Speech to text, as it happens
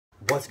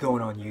What's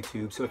going on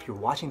YouTube? So if you're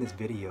watching this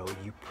video,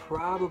 you're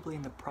probably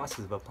in the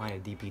process of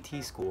applying to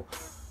DPT school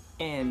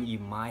and you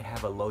might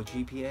have a low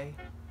GPA,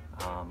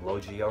 low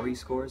GRE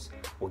scores.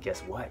 Well,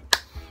 guess what?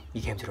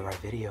 You came to the right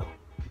video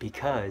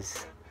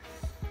because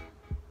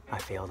I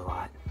failed a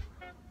lot.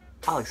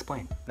 I'll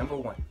explain. Number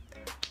one,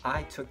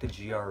 I took the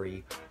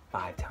GRE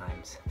 5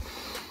 times.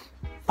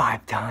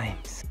 5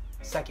 times.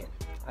 Second,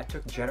 I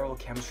took General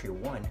Chemistry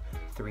 1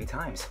 3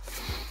 times.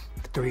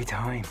 3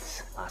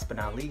 times. Last but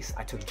not least,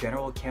 I took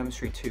General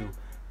Chemistry 2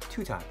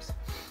 2 times.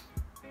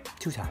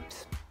 2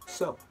 times.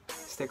 So,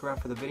 stick around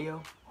for the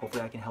video.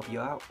 Hopefully I can help you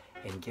out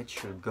and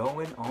get you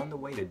going on the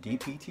way to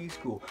DPT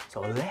school.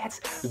 So let's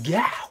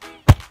go!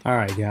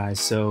 Alright guys,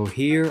 so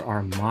here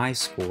are my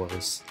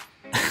scores.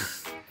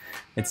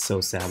 It's so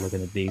sad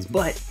looking at these,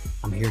 but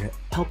I'm here to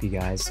help you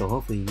guys, so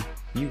hopefully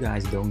you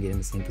guys don't get in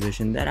the same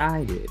position that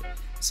I did.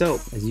 So,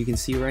 as you can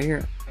see right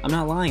here, I'm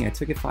not lying, I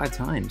took it 5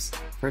 times.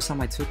 First time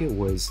I took it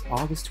was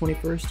August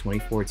 21st,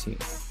 2014.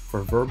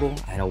 For verbal,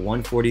 I had a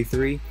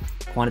 143,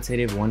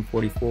 quantitative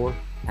 144,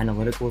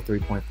 analytical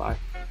 3.5.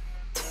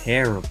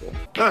 Terrible.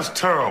 That's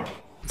terrible.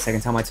 The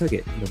second time I took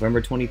it,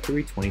 November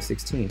 23,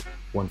 2016.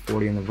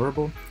 140 on the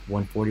verbal,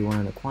 141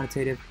 on the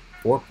quantitative,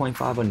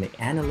 4.5 on the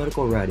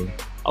analytical writing.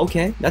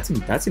 Okay, that's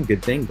a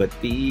good thing, but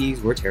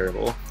these were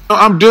terrible.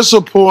 I'm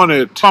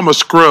disappointed. I'm a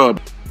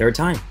scrub. Third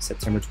time,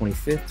 September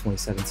 25th,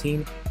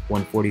 2017,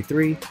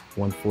 143,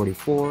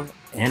 144,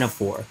 and a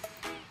 4.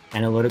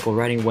 Analytical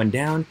writing went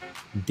down.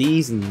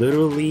 These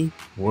literally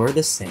were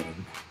the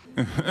same.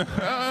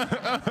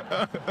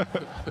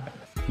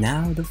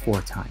 Now the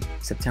 4th time,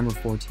 September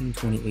 14,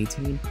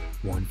 2018,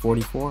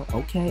 144,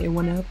 okay, it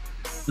went up.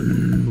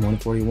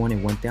 141,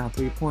 it went down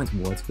 3 points.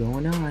 What's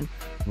going on?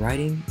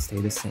 Writing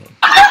stayed the same.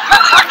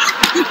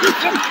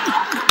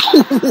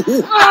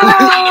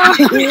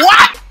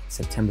 What?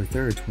 September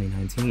 3rd,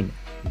 2019,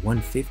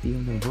 150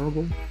 on the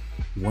verbal,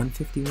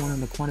 151 on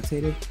the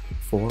quantitative,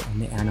 4 on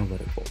the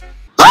analytical.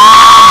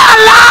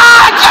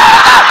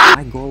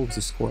 My goal was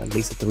to score at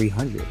least a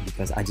 300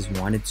 because I just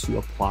wanted to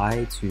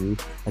apply to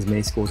as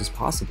many schools as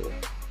possible.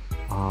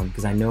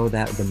 Because I know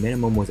that the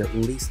minimum was at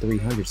least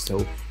 300,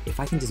 so if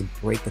I can just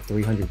break the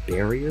 300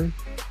 barrier,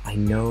 I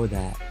know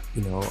that,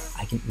 you know,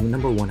 I can,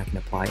 number one, I can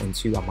apply, and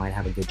 2, I might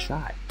have a good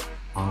shot.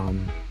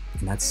 And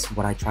that's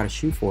what I try to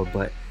shoot for,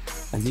 but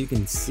as you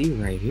can see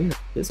right here,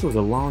 this was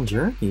a long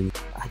journey.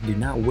 I do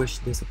not wish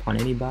this upon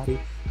anybody.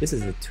 This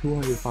is a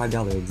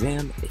 $205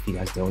 exam, if you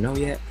guys don't know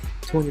yet.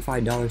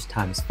 $205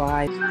 times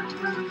 5.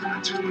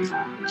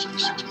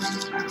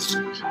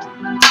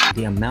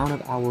 The amount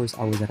of hours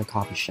I was at a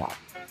coffee shop,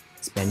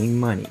 spending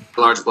money.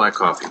 Large black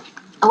coffee.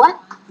 A what?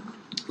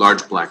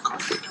 Large black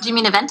coffee. Do you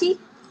mean a venti?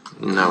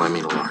 No, I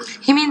mean a large.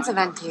 He means a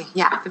venti.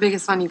 Yeah, the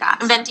biggest one you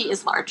got. A venti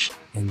is large.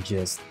 And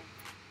just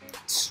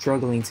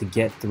struggling to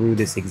get through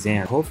this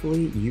exam.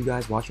 Hopefully you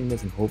guys watching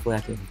this, and hopefully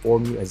I can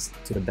inform you as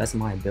to the best of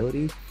my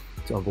ability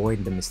to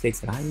avoid the mistakes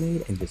that I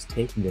made and just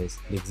taking this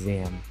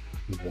exam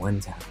one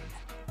time.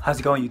 How's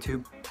it going,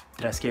 YouTube?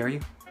 Did I scare you?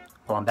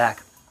 Well, I'm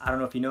back. I don't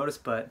know if you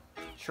noticed, but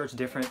shirt's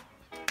different.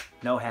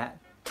 No hat.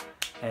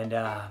 And,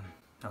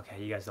 okay,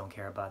 you guys don't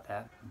care about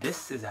that.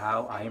 This is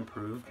how I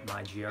improved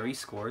my GRE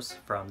scores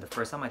from the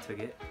first time I took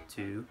it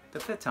to the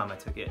 5th time I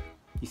took it.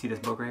 You see this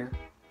book right here?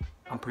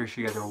 I'm pretty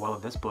sure you guys are well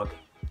of this book.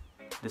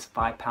 This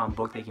 5-pound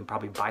book that you can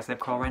probably bicep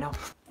curl right now.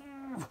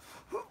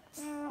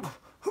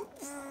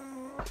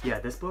 Yeah,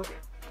 this book.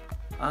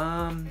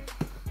 I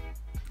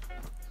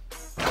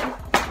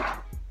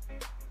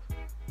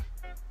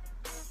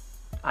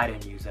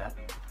didn't use that.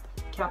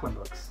 Kaplan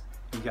books.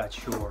 You got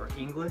your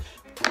English.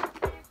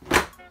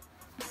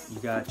 You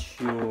got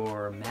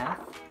your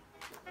math.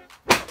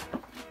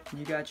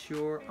 You got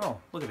your, oh,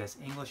 look at this,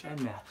 English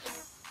and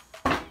math.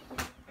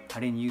 I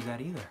didn't use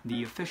that either.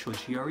 The official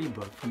GRE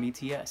book from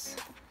ETS.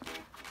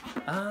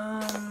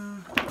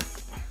 I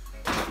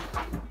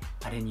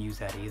didn't use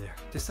that either.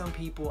 To some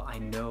people, I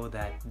know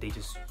that they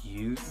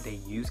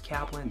use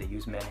Kaplan, they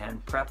use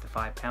Manhattan Prep, the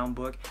 5-pound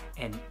book,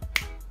 and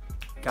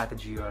got the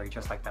GRE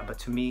just like that. But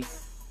to me,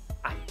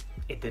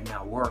 it did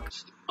not work.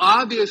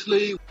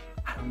 Obviously.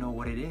 I don't know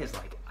what it is.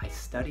 Like, I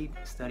studied,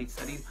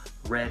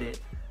 read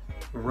it,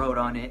 wrote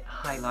on it,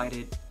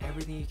 highlighted,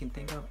 everything you can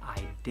think of.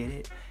 I did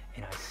it,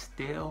 and I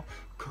still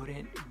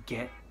couldn't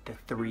get the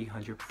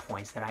 300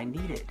 points that I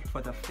needed.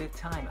 For the 5th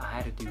time, I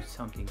had to do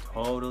something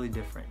totally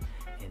different,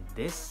 and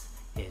this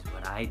is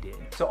what I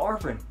did. So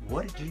Arvin,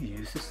 what did you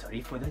use to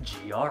study for the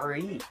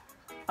GRE?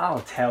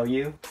 I'll tell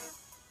you.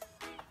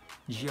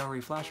 GRE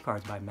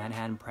Flashcards by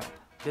Manhattan Prep.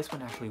 This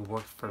one actually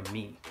worked for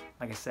me.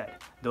 Like I said,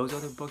 those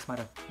other books might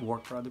have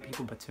worked for other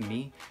people, but to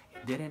me,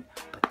 it didn't.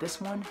 But this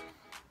one,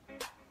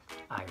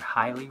 I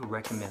highly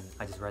recommend.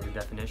 I just read the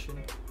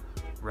definition,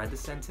 read the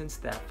sentence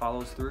that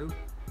follows through,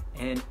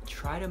 and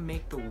try to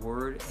make the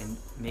word and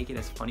make it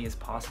as funny as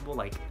possible.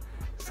 Like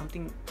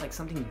something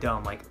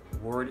dumb, like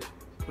word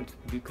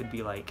could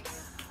be like,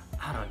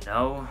 I don't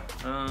know,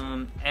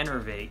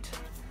 enervate.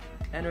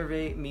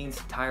 Enervate means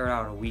tired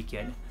out on a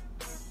weekend.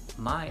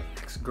 My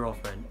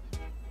ex-girlfriend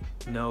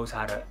knows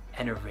how to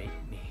enervate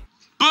me.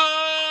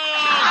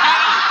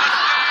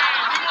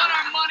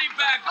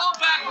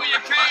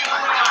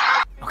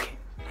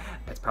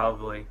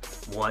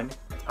 One,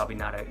 that's probably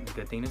not a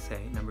good thing to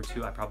say. Number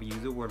two, I probably use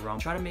the word wrong.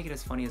 Try to make it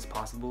as funny as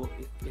possible,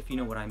 if you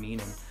know what I mean.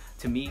 And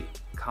to me,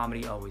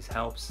 comedy always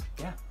helps.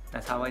 Yeah,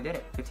 that's how I did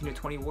it. 15 to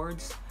 20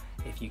 words,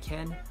 if you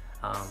can.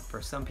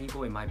 For some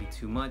people, it might be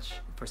too much.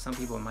 For some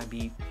people, it might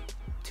be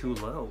too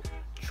low.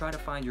 Try to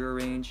find your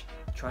range.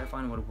 Try to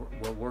find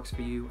what works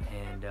for you,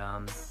 and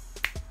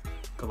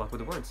good luck with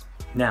the words.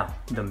 Now,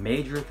 the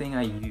major thing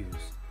I use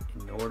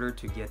in order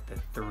to get the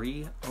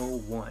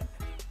 301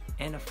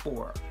 and a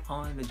 4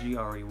 on the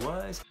GRE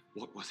was...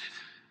 What was it?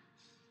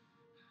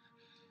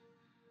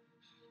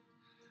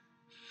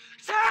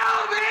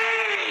 Tell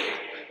me!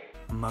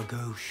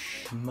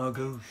 Magoosh,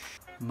 magoosh,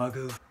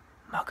 magoosh,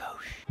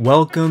 magoosh.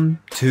 Welcome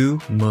to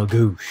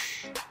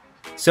Magoosh.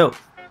 So,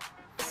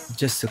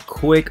 just a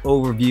quick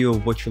overview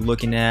of what you're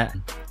looking at.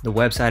 The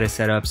website is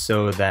set up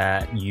so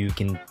that you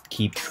can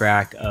keep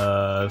track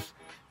of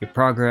your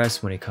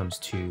progress when it comes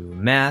to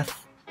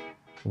math,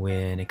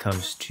 when it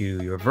comes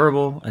to your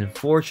verbal.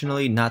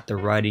 Unfortunately, not the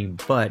writing,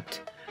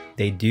 but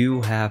they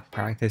do have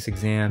practice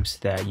exams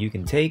that you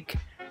can take,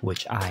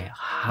 which I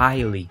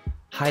highly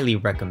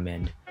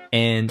recommend,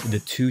 and the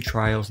 2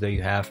 trials that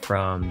you have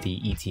from the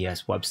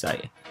ETS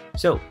website.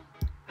 So,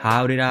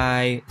 how did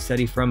I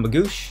study from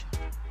Magoosh?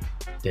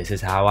 This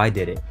is how I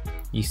did it.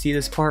 You see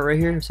this part right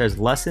here? It says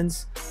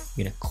lessons.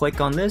 You're gonna click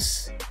on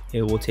this.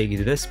 It will take you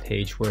to this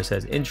page where it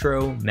says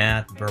intro,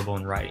 math, verbal,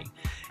 and writing.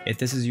 If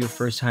this is your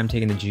first time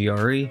taking the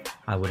GRE,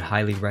 I would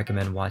highly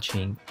recommend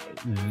watching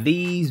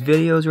these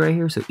videos right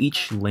here. So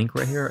each link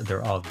right here,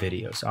 they're all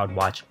videos. So I would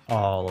watch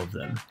all of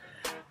them.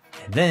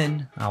 And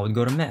then I would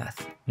go to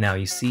math. Now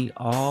you see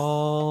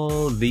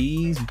all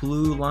these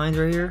blue lines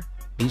right here?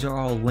 These are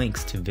all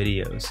links to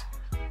videos.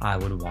 I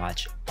would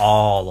watch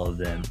all of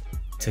them.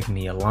 Took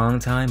me a long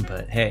time,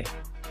 but hey,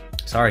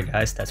 sorry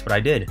guys, that's what I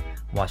did.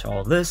 Watch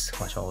all of this,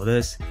 watch all of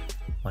this,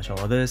 watch all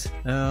of this,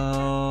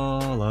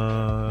 all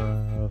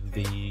of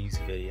these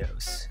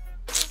videos.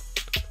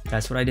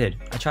 That's what I did.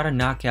 I try to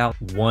knock out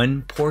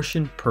 1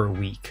 portion per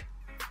week.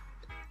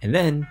 And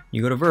then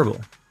you go to verbal.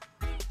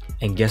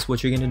 And guess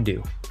what you're gonna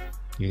do?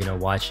 You're gonna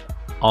watch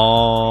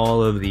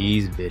all of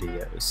these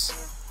videos.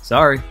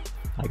 Sorry,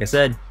 like I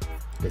said,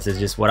 this is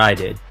just what I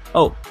did.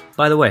 Oh,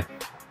 by the way,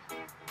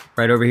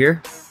 right over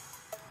here,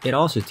 it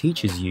also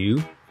teaches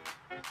you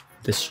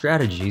the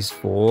strategies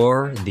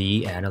for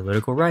the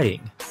analytical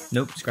writing.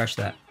 Nope, scratch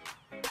that.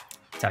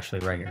 It's actually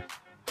right here.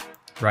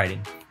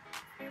 Writing.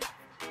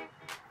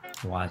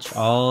 Watch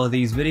all of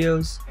these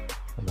videos.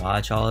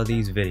 Watch all of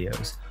these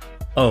videos.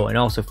 Oh, and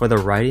also for the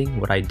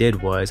writing, what I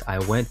did was I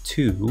went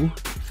to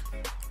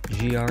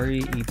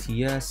Gre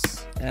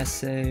Ets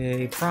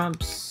Essay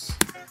Prompts.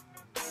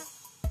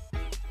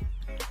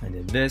 I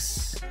did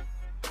this.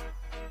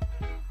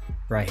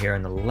 Right here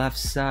on the left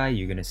side,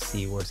 you're gonna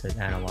see where it says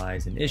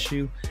analyze an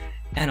issue,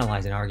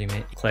 analyze an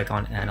argument. Click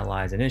on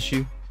analyze an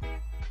issue,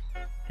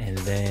 and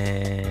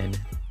then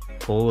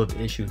full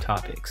of issue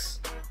topics.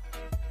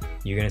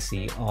 You're gonna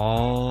see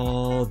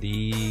all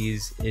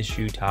these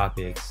issue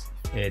topics.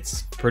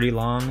 It's pretty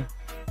long,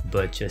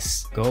 but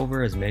just go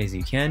over as many as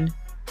you can,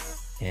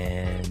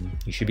 and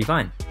you should be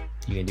fine.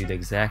 You can do the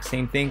exact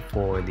same thing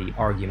for the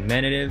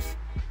argumentative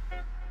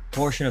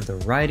portion of the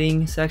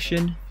writing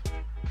section.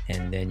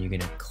 And then you're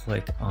gonna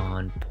click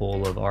on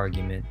pool of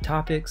argument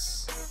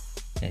topics,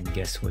 and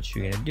guess what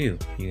you're gonna do?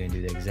 You're gonna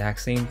do the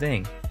exact same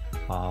thing.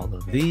 All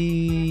of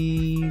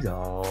these,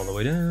 all the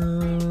way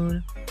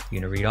down.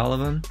 You're gonna read all of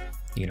them.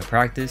 You're gonna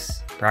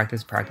practice,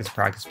 practice, practice,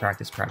 practice,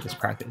 practice, practice,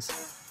 practice.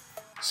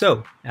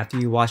 So after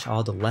you watch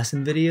all the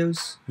lesson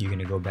videos, you're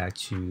gonna go back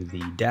to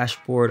the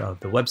dashboard of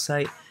the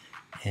website.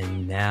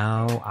 And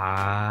now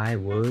I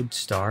would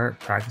start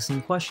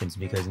practicing questions,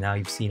 because now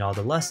you've seen all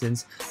the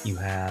lessons, you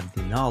have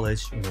the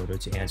knowledge in order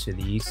to answer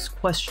these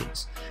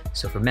questions.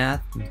 So for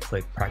math, you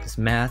click practice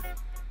math,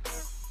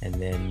 and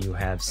then you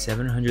have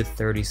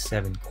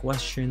 737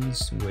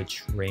 questions,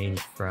 which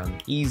range from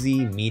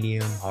easy,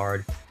 medium,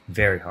 hard,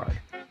 very hard.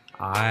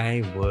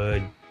 I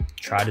would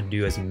try to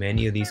do as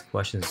many of these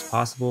questions as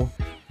possible.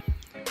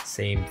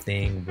 Same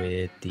thing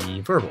with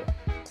the verbal.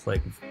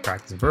 Click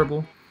practice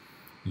verbal.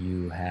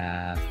 You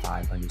have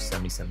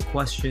 577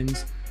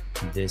 questions.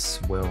 This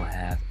will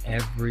have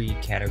every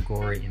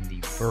category in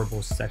the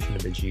verbal section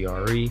of the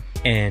GRE.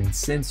 And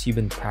since you've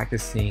been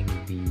practicing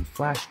the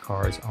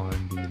flashcards on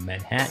the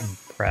Manhattan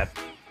Prep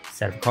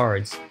set of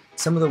cards,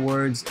 some of the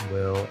words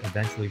will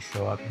eventually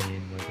show up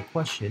in one of the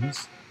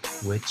questions,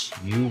 which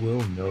you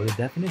will know the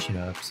definition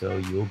of, so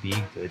you'll be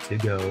good to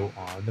go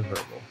on the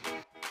verbal.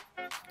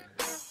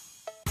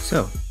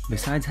 So,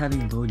 besides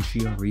having low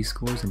GRE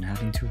scores and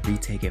having to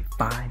retake it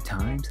 5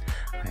 times,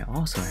 I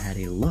also had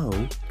a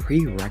low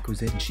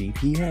prerequisite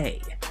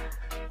GPA.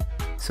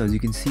 So as you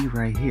can see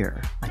right here,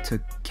 I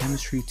took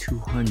Chemistry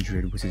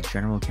 200, which is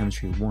General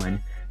Chemistry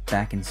 1,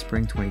 back in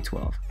spring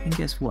 2012. And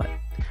guess what?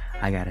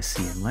 I got a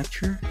C in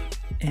lecture,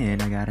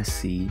 and I got a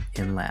C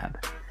in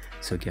lab.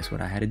 So guess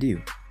what I had to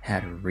do?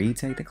 Had to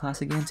retake the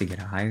class again to get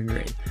a higher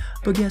grade.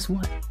 But guess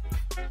what?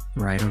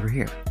 Right over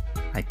here,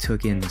 I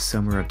took in the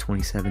summer of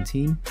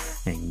 2017,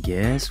 and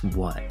guess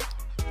what?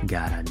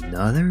 got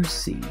another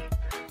C.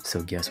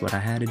 So guess what I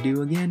had to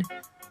do again?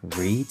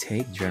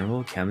 Retake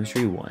General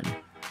Chemistry 1.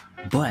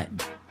 But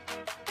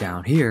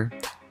down here,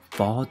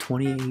 fall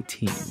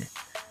 2018,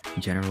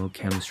 General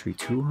Chemistry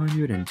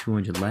 200 and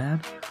 200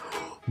 lab.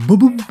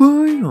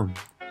 Bam!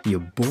 Your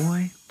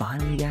boy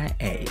finally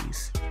got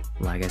A's.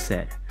 Like I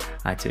said,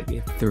 I took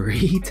it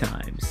 3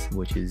 times,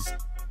 which is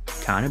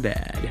kind of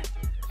bad.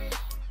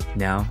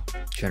 Now,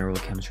 General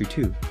Chemistry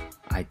 2,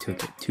 I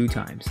took it 2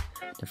 times.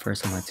 The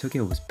first time I took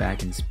it was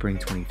back in spring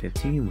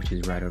 2015, which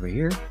is right over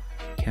here.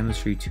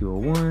 Chemistry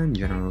 201,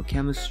 General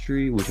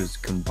Chemistry, which was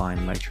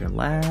combined lecture and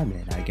lab,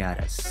 and I got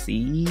a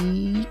C+.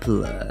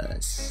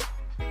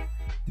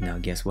 Now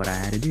guess what I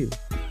had to do?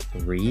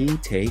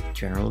 Retake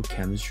General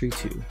Chemistry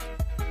 2.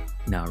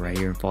 Now right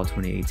here in fall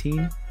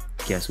 2018,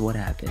 guess what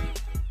happened?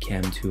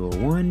 Chem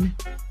 201,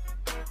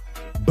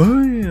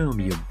 bam,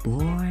 your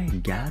boy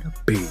got a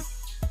B.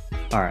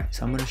 Alright,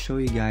 so I'm going to show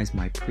you guys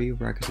my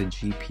prerequisite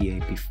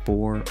GPA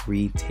before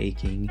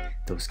retaking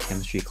those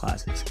chemistry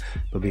classes.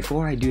 But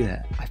before I do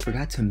that, I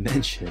forgot to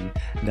mention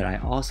that I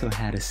also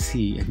had a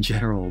C in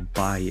general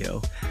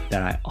bio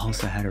that I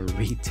also had to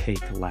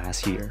retake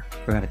last year.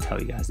 Forgot to tell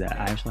you guys that.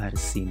 I actually had a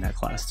C in that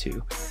class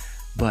too.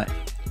 But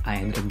I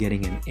ended up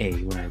getting an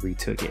A when I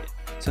retook it.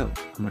 So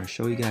I'm going to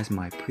show you guys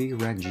my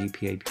prereq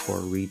GPA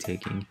before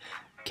retaking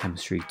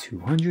Chemistry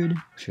 200,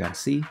 which I got a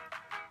C.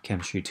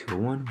 Chemistry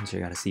 201, which I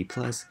got a C+,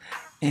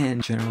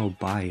 and General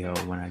Bio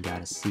when I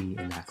got a C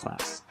in that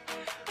class.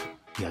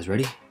 You guys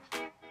ready?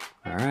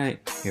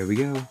 Alright, here we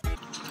go.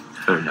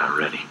 They're not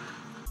ready.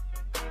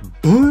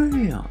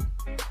 Bam!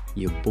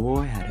 Your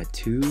boy had a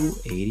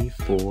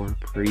 284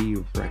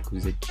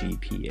 prerequisite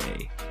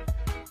GPA.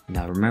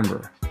 Now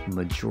remember,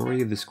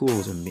 majority of the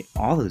schools, or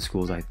all of the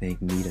schools I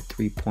think, need a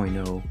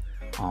 3.0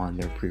 on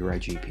their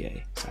prereq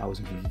GPA. So I was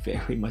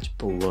very much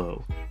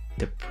below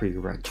the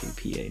prereq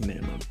GPA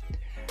minimum.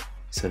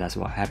 So that's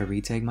why I had to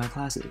retake my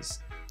classes.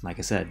 Like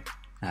I said,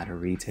 I had to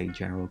retake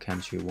General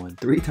Chemistry 1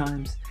 3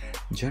 times,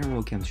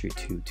 General Chemistry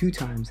 2 2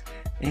 times,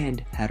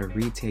 and had to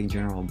retake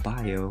General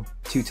Bio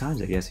 2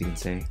 times, I guess you can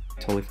say.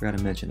 Totally forgot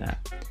to mention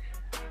that.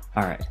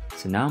 Alright,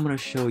 so now I'm going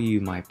to show you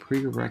my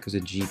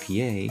prerequisite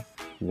GPA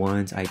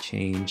once I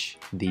change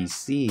these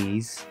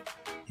C's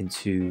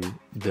into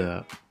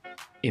the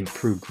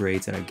improved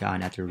grades that I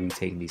got after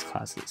retaking these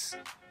classes.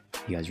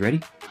 You guys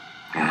ready?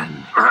 And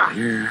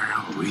here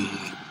we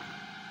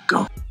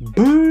go.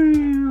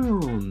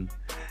 Boom!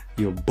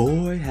 Your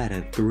boy had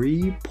a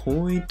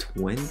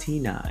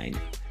 3.29.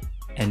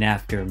 And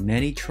after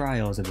many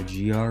trials of a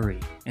GRE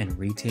and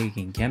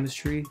retaking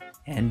chemistry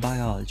and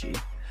biology,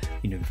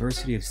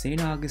 University of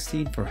St.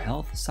 Augustine for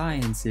Health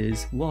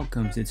Sciences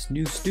welcomes its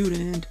new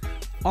student,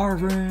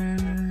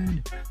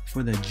 Arvin,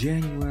 for the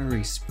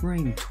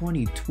January-Spring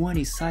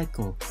 2020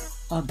 cycle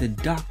of the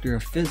Doctor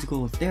of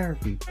Physical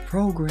Therapy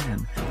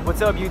program.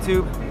 What's up,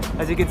 YouTube?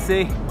 As you can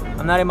see,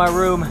 I'm not in my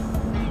room.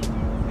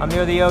 I'm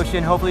near the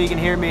ocean. Hopefully you can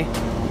hear me.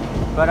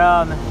 But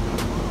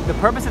the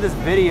purpose of this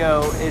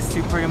video is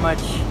to pretty much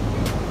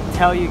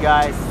tell you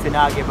guys to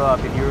not give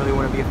up if you really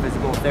want to be a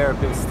physical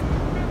therapist.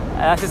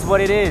 That's just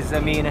what it is. I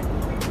mean,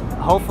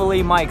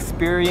 hopefully my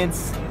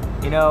experience,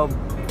 you know,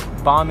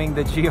 bombing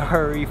the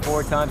GRE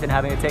 4 times and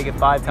having to take it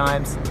 5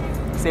 times.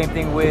 Same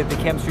thing with the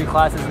chemistry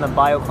classes and the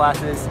bio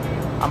classes.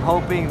 I'm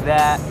hoping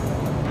that,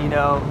 you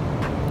know,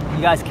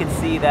 you guys can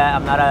see that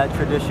I'm not a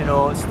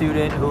traditional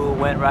student who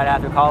went right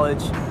after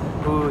college,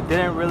 who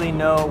didn't really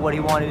know what he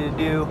wanted to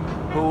do,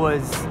 who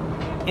was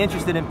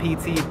interested in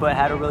PT but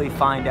had to really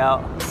find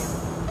out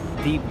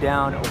deep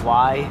down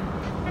why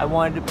I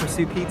wanted to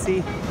pursue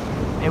PT.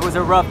 It was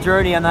a rough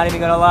journey, I'm not even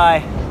gonna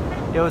lie.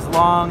 It was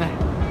long,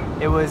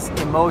 it was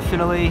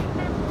emotionally,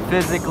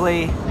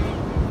 physically,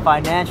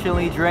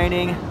 financially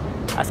draining.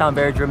 I sound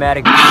very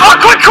dramatic.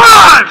 Quick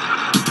crime!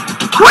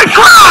 Quick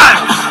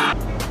crime!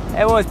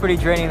 It was pretty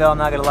draining though, I'm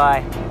not gonna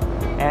lie.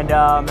 And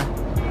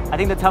I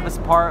think the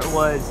toughest part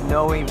was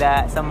knowing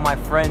that some of my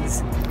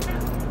friends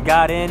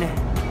got in,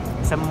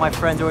 some of my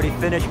friends already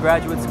finished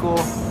graduate school,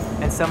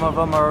 and some of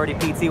them are already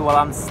PT while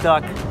I'm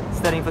stuck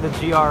studying for the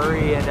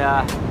GRE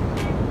and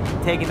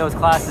taking those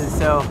classes.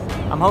 So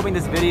I'm hoping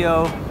this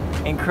video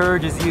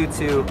encourages you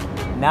to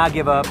not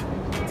give up,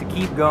 to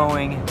keep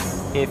going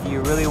if you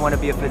really want to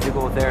be a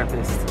physical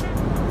therapist.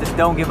 Just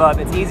don't give up.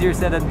 It's easier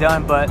said than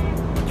done, but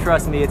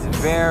trust me, it's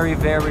very,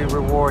 very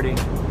rewarding.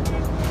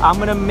 I'm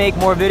gonna make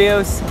more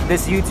videos.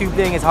 This YouTube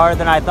thing is harder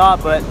than I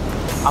thought, but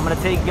I'm gonna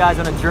take you guys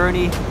on a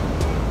journey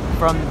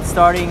from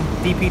starting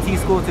DPT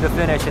school to the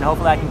finish, and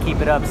hopefully I can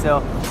keep it up.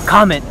 So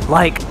comment,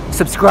 like,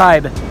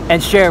 subscribe,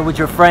 and share with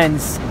your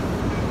friends.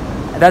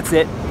 That's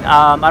it.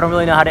 I don't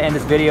really know how to end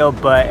this video,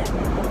 but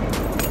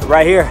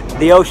right here,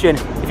 the ocean.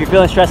 If you're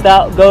feeling stressed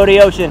out, go to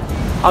the ocean.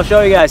 I'll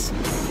show you guys.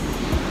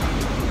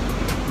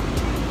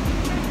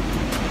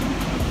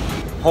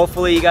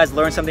 Hopefully you guys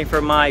learned something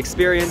from my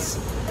experience.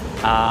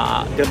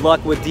 Good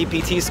luck with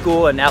DPT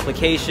school and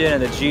application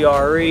and the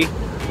GRE.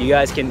 You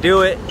guys can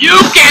do it. You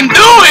can do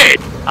it!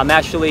 I'm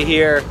actually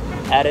here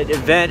at an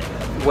event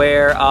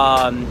where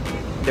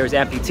there's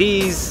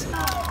amputees,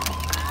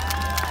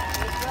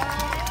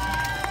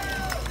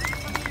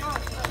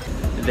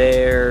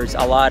 There's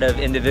a lot of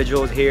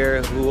individuals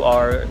here who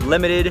are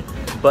limited,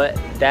 but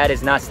that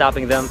is not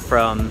stopping them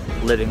from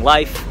living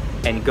life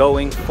and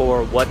going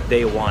for what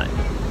they want.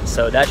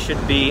 So that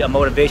should be a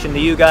motivation to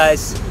you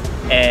guys.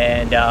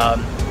 And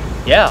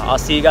yeah, I'll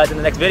see you guys in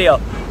the next video.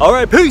 All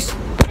right, peace.